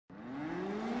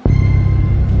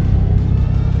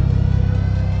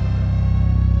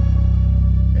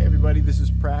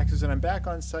practice, and I'm back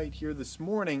on site here this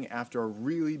morning after a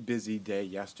really busy day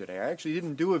yesterday. I actually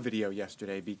didn't do a video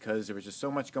yesterday because there was just so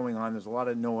much going on. There's a lot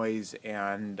of noise,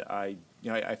 and I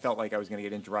felt like I was going to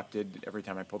get interrupted every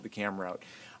time I pulled the camera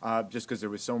out, just because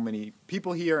there was so many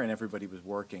people here and everybody was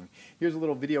working. Here's a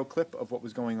little video clip of what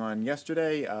was going on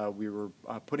yesterday. We were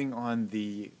putting on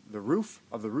the roof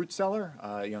of the root cellar.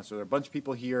 So there are a bunch of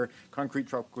people here. Concrete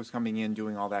truck was coming in,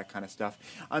 doing all that kind of stuff.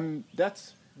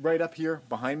 That's right up here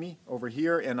behind me over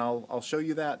here, and I'll show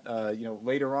you that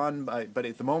later on, but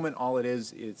at the moment all it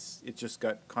is it's just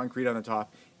got concrete on the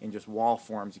top and just wall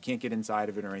forms. You can't get inside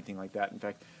of it or anything like that. In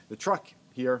fact, the truck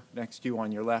here next to you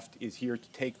on your left is here to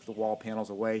take the wall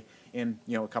panels away in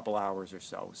a couple hours or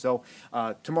so. So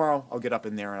tomorrow I'll get up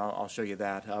in there and I'll show you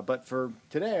that, but for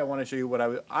today I want to show you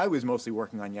what I was mostly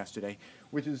working on yesterday,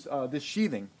 which is this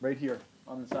sheathing right here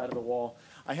on the side of the wall.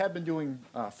 I had been doing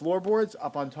floorboards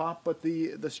up on top, but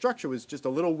the structure was just a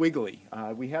little wiggly.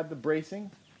 We had the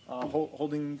bracing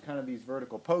holding kind of these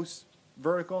vertical posts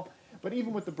vertical, but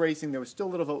even with the bracing there was still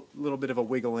a little bit of a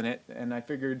wiggle in it, and I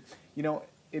figured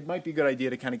it might be a good idea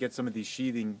to kind of get some of these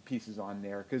sheathing pieces on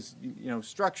there, because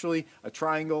structurally a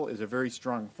triangle is a very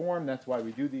strong form. That's why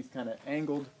we do these kind of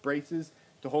angled braces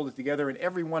to hold it together, and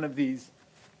every one of these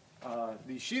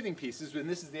sheathing pieces, and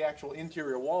this is the actual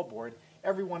interior wall board,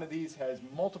 every one of these has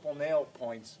multiple nail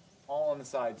points all on the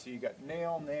side. So you got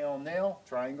nail, nail, nail,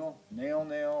 triangle, nail,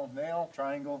 nail, nail,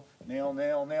 triangle, nail,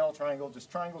 nail, nail, triangle,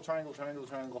 just triangle, triangle, triangle,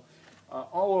 triangle,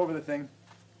 all over the thing.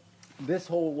 This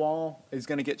whole wall is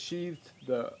going to get sheathed.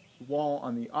 The wall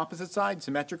on the opposite side,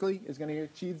 symmetrically, is going to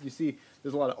get sheathed. You see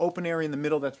there's a lot of open area in the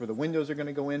middle. That's where the windows are going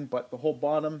to go in, but the whole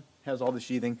bottom has all the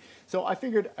sheathing. So I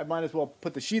figured I might as well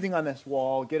put the sheathing on this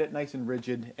wall, get it nice and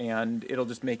rigid, and it'll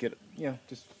just make it,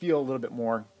 just feel a little bit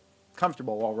more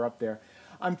comfortable while we're up there.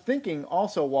 I'm thinking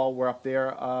also while we're up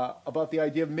there about the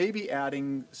idea of maybe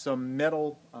adding some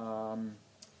metal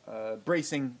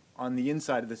bracing on the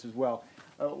inside of this as well.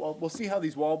 Well, we'll see how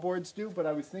these wall boards do, but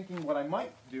I was thinking what I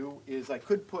might do is I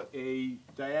could put a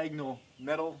diagonal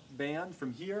metal band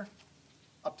from here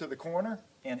up to the corner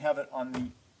and have it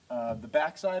on the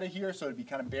back side of here, so it'd be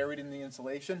kind of buried in the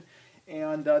insulation,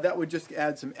 and that would just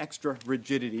add some extra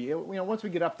rigidity. Once we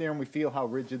get up there and we feel how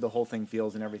rigid the whole thing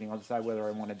feels and everything, I'll decide whether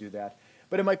I want to do that.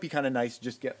 But it might be kind of nice to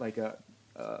just get like a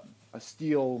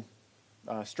steel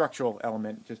structural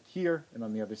element just here and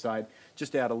on the other side,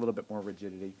 just to add a little bit more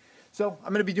rigidity. So I'm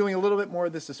going to be doing a little bit more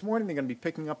of this morning. They're going to be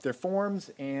picking up their forms,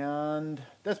 and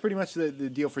that's pretty much the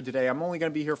deal for today. I'm only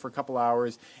going to be here for a couple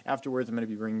hours. Afterwards, I'm going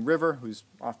to be bringing River, who's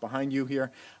off behind you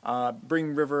here,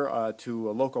 bring River to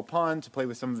a local pond to play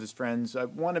with some of his friends. I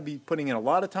want to be putting in a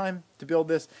lot of time to build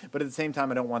this, but at the same time,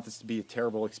 I don't want this to be a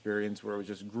terrible experience where it was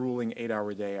just grueling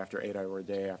 8-hour day after 8-hour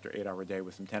day after 8-hour day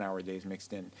with some 10-hour days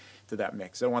mixed in to that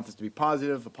mix. I want this to be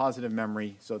positive, a positive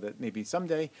memory, so that maybe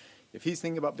someday, if he's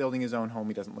thinking about building his own home,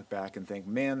 he doesn't look back and think,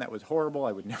 man, that was horrible.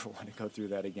 I would never want to go through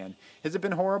that again. Has it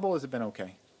been horrible? Has it been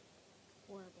okay?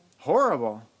 Horrible.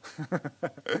 Horrible?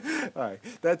 All right,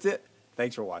 that's it.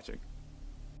 Thanks for watching.